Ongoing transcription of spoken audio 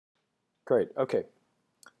Great. Okay.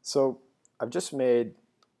 So I've just made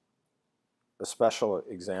a special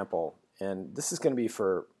example, and this is going to be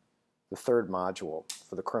for the third module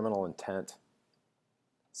for the criminal intent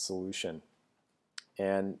solution.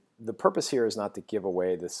 And the purpose here is not to give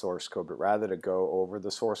away the source code, but rather to go over the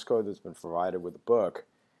source code that's been provided with the book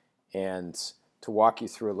and to walk you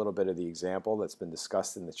through a little bit of the example that's been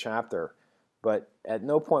discussed in the chapter, but at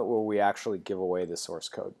no point will we actually give away the source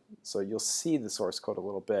code. So you'll see the source code a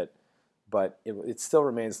little bit, but it still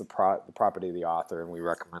remains the property of the author, and we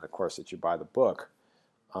recommend, of course, that you buy the book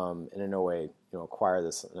and in no way acquire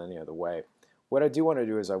this in any other way. What I do want to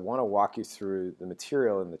do is I want to walk you through the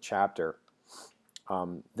material in the chapter.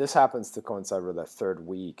 This happens to coincide with our third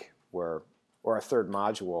week, or our third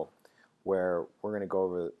module, where we're going to go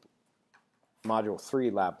over Module 3,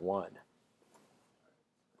 Lab 1.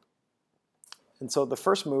 And so the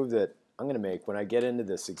first move that I'm going to make when I get into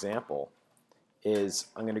this example is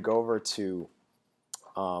I'm going to go over to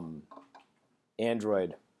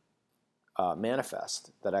Android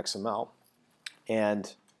manifest.xml.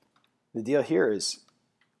 And the deal here is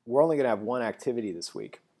we're only going to have one activity this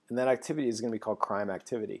week, and that activity is going to be called crime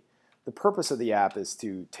activity. The purpose of the app is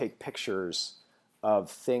to take pictures of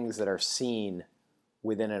things that are seen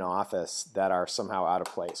within an office that are somehow out of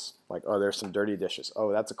place. Like, oh, there's some dirty dishes.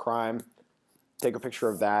 Oh, that's a crime. Take a picture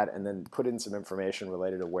of that and then put in some information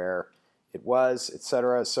related to where it was,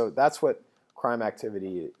 etc. So that's what crime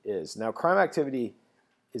activity is. Now, crime activity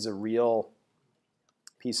is a real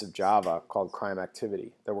piece of Java called crime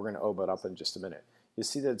activity that we're going to open up in just a minute. You'll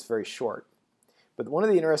see that it's very short. But one of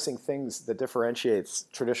the interesting things that differentiates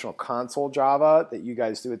traditional console Java that you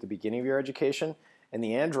guys do at the beginning of your education and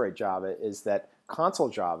the Android Java is that console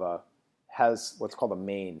Java has what's called a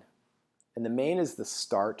main. And the main is the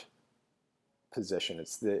start position.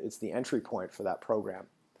 It's the entry point for that program.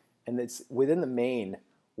 And it's within the main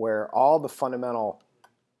where all the fundamental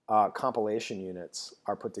compilation units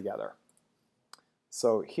are put together.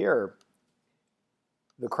 So here,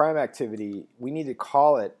 the crime activity, we need to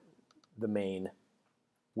call it the main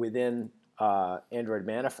within Android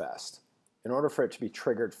Manifest in order for it to be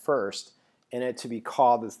triggered first and it to be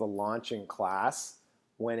called as the launching class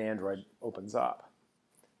when Android opens up.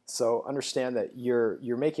 So understand that you're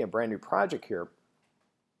making a brand new project here,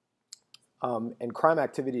 and crime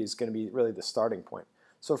activity is going to be really the starting point.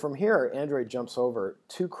 So from here, Android jumps over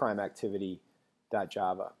to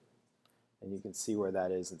crimeactivity.java, and you can see where that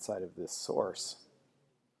is inside of this source.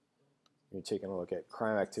 You're taking a look at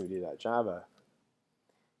crimeactivity.java,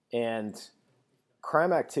 and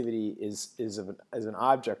crime activity is an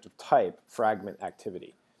object of type fragment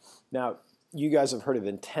activity. Now, you guys have heard of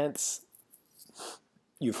intents,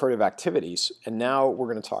 you've heard of activities, and now we're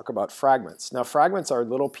going to talk about fragments. Now, fragments are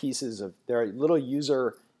little pieces of, they're little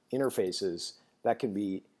user interfaces that can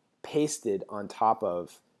be pasted on top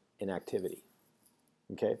of an activity.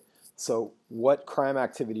 Okay? So what crime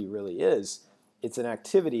activity really is, it's an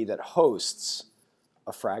activity that hosts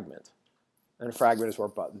a fragment. And a fragment is where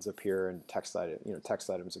buttons appear and text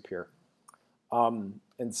items appear. And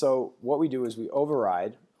so what we do is we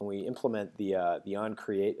override and we implement the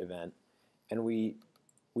onCreate event, and we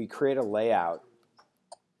create a layout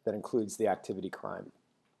that includes the activity crime.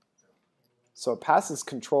 So it passes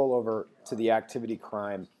control over to the activity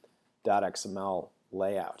crime.xml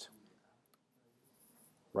layout,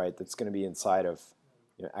 right? That's going to be inside of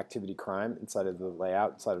activity crime, inside of the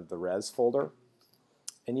layout, inside of the res folder.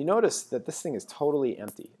 And you notice that this thing is totally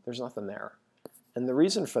empty. There's nothing there. And the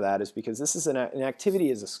reason for that is because this is an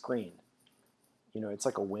activity is a screen. It's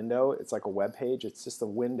like a window. It's like a web page. It's just a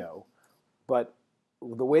window. But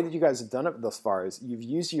the way that you guys have done it thus far is you've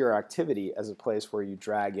used your activity as a place where you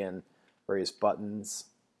drag in various buttons,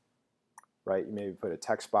 right? You maybe put a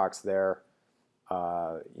text box there.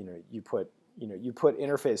 You put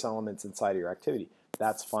interface elements inside of your activity.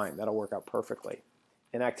 That's fine. That'll work out perfectly.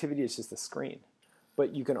 An activity is just a screen.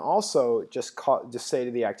 But you can also just say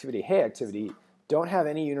to the activity, hey, activity, don't have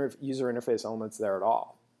any user interface elements there at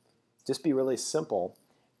all. Just be really simple,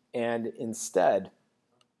 and instead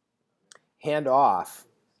hand off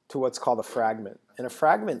to what's called a fragment. And a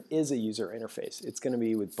fragment is a user interface. It's going to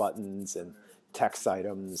be with buttons and text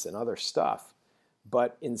items and other stuff.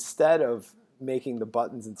 But instead of making the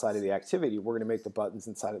buttons inside of the activity, we're going to make the buttons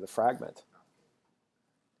inside of the fragment.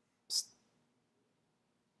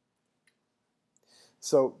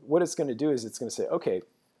 So what it's going to do is it's going to say, okay,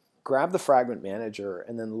 grab the fragment manager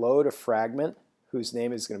and then load a fragment whose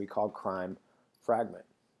name is going to be called crime fragment.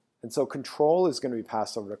 And so control is going to be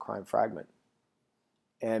passed over to crime fragment.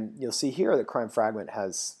 And you'll see here that crime fragment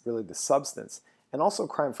has really the substance. And also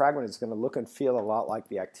crime fragment is going to look and feel a lot like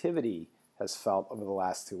the activity has felt over the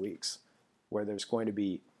last 2 weeks. where there's going to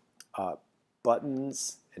be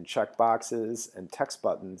buttons and checkboxes and text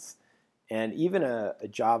buttons, and even a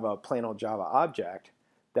plain old Java object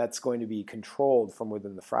that's going to be controlled from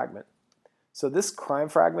within the fragment. So this crime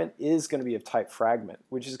fragment is going to be of type fragment,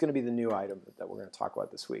 which is going to be the new item that we're going to talk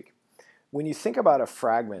about this week. When you think about a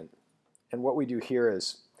fragment, and what we do here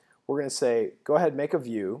is we're going to say, go ahead, make a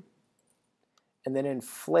view, and then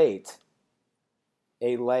inflate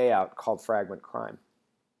a layout called fragment crime.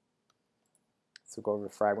 So go over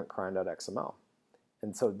to fragmentcrime.xml.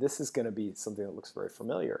 And so this is going to be something that looks very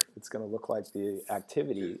familiar. It's going to look like the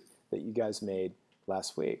activity that you guys made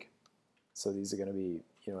last week. So these are going to be,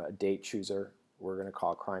 a date chooser. We're going to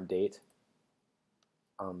call crime date.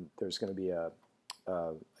 There's going to be a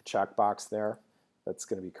checkbox there that's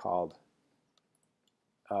going to be called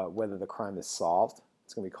whether the crime is solved.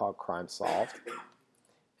 It's going to be called crime solved.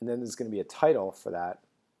 And then there's going to be a title for that.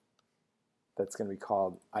 That's going to be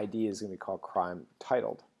called, ID is going to be called crime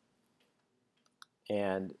titled.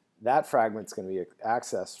 And that fragment is going to be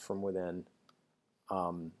accessed from within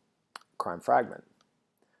crime fragment.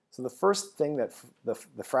 So the first thing that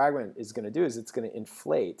the fragment is going to do is it's going to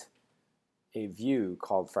inflate a view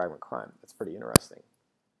called fragment crime. That's pretty interesting.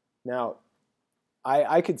 Now,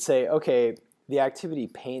 I could say, okay, the activity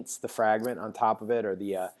paints the fragment on top of it, or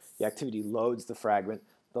the activity loads the fragment.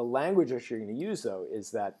 The language that you're going to use, though,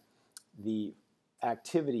 is that the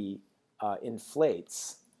activity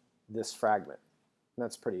inflates this fragment. And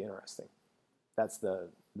that's pretty interesting. That's the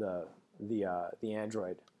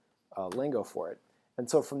Android lingo for it. And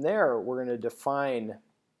so from there, we're going to define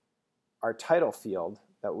our title field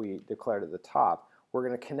that we declared at the top. We're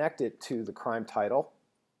going to connect it to the crime title,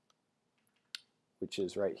 which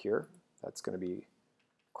is right here. That's going to be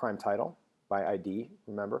crime title by ID,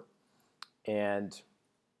 remember. And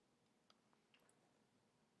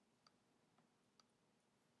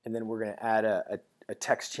then we're going to add a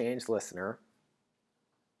text change listener.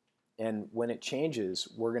 And when it changes,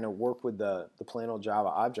 we're going to work with the plain old Java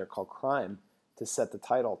object called crime to set the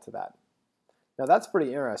title to that. Now that's pretty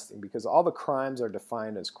interesting because all the crimes are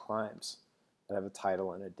defined as crimes that have a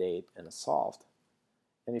title and a date and a solved.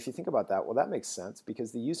 And if you think about that, well, that makes sense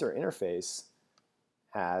because the user interface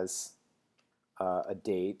has a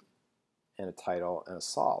date and a title and a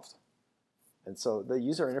solved. And so the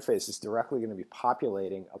user interface is directly going to be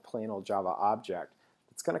populating a plain old Java object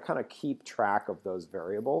that's going to kind of keep track of those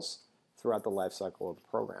variables throughout the life cycle of the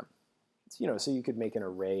program. So you could make an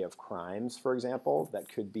array of crimes, for example, that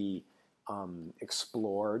could be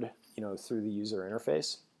explored through the user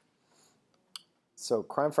interface. So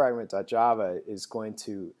crimefragment.java is going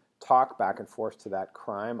to talk back and forth to that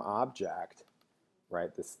crime object,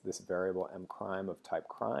 right? This variable mcrime of type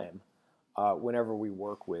crime, whenever we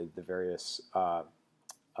work with the various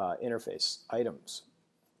interface items.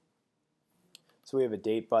 So we have a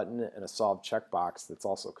date button and a solve checkbox that's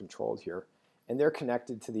also controlled here. And they're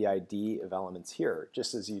connected to the ID of elements here,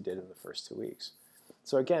 just as you did in the first 2 weeks.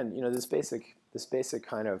 So again, this basic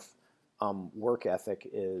kind of work ethic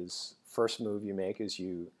is first move you make is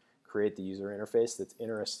you create the user interface that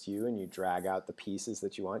interests you, and you drag out the pieces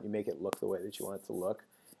that you want. You make it look the way that you want it to look.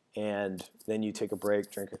 And then you take a break,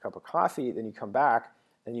 drink a cup of coffee, then you come back,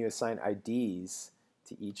 and you assign IDs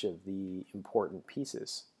to each of the important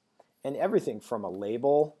pieces. And everything from a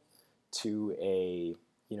label to a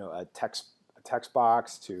text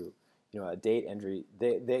box to a date entry,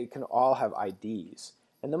 they can all have IDs.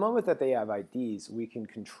 And the moment that they have IDs, we can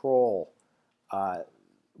control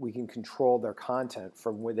their content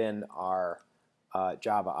from within our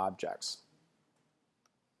Java objects.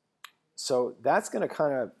 So that's going to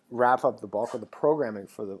kind of wrap up the bulk of the programming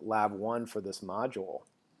for the Lab 1 for this module.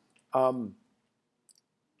 I'm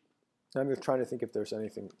just trying to think if there's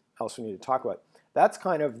anything else we need to talk about. That's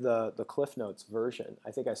kind of the Cliff Notes version.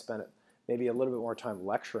 I think I spent maybe a little bit more time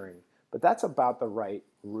lecturing, but that's about the right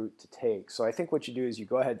route to take. So I think what you do is you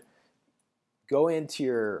go ahead, go into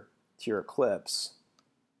your Eclipse,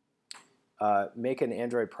 make an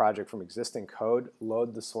Android project from existing code,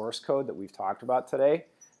 load the source code that we've talked about today,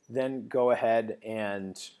 then go ahead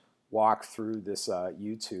and walk through this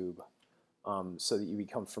YouTube so that you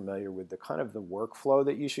become familiar with the kind of the workflow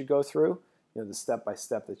that you should go through, the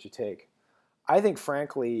step-by-step that you take. I think,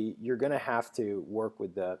 frankly, you're going to have to work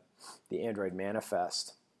with the Android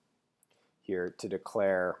manifest here to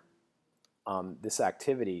declare this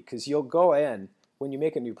activity, because you'll go in, when you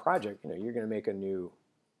make a new project, you're going to make a new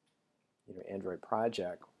Android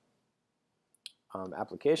project,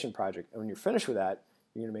 application project, and when you're finished with that,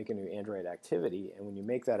 you're going to make a new Android activity, and when you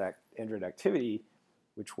make that Android activity,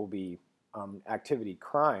 which will be activity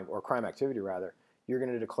crime, or crime activity rather, you're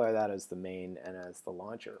going to declare that as the main and as the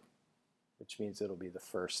launcher, which means it'll be the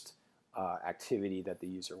first activity that the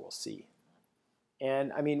user will see.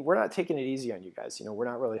 And I mean, we're not taking it easy on you guys. You know, we're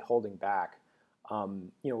not really holding back.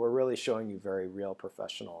 You know, we're really showing you very real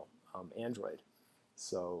professional Android.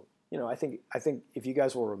 So, you know, I think if you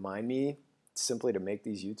guys will remind me simply to make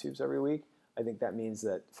these YouTubes every week, I think that means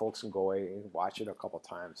that folks can go away and watch it a couple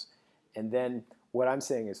times. And then what I'm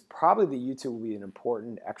saying is probably the YouTube will be an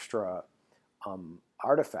important extra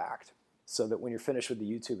artifact, so that when you're finished with the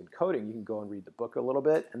YouTube encoding, you can go and read the book a little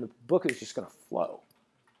bit, and the book is just going to flow.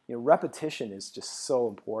 You know, repetition is just so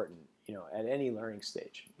important, you know, at any learning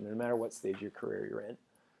stage, no matter what stage of your career you're in.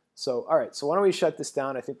 So, all right, so why don't we shut this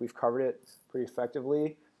down? I think we've covered it pretty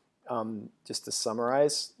effectively. Just to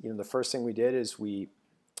summarize, you know, the first thing we did is we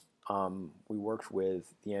worked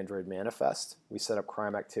with the Android manifest. We set up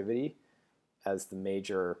crime activity as the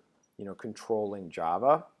major, you know, controlling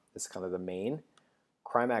Java. It's kind of the main.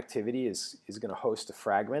 Crime activity is going to host a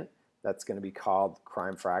fragment that's going to be called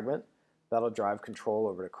crime fragment. That'll drive control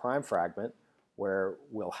over to crime fragment, where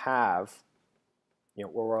we'll have, you know,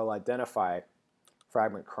 where we'll identify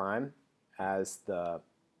fragment crime as the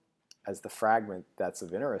fragment that's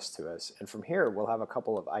of interest to us. And from here, we'll have a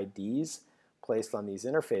couple of IDs placed on these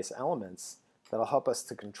interface elements that'll help us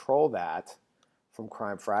to control that from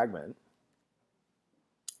crime fragment.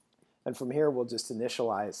 And from here, we'll just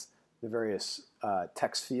initialize the various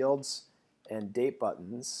text fields and date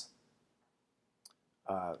buttons.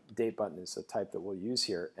 Date button is a type that we'll use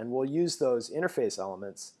here. And we'll use those interface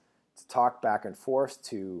elements to talk back and forth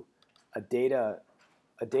to a data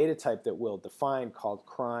type that we'll define called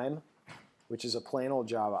crime, which is a plain old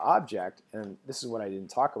Java object. And this is what I didn't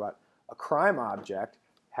talk about. A crime object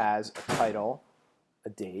has a title, a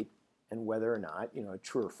date, and whether or not, you know, a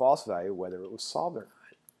true or false value, whether it was solved or not.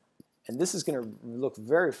 And this is going to look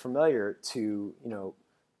very familiar to, you know,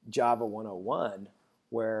 Java 101,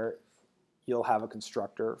 where you'll have a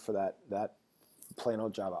constructor for that plain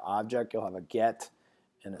old Java object. You'll have a get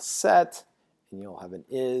and a set, and you'll have an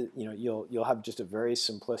is. You know, you'll have just a very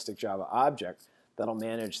simplistic Java object that'll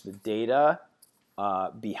manage the data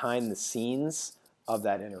behind the scenes of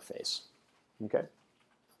that interface. Okay.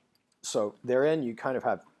 So therein, you kind of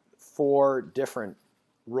have 4 different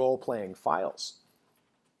role-playing files.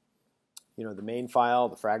 You know, the main file,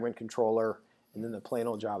 the fragment controller, and then the plain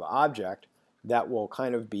old Java object that will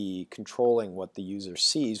kind of be controlling what the user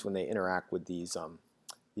sees when they interact with these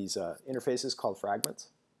interfaces called fragments.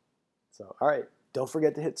 So, all right, don't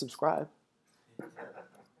forget to hit subscribe.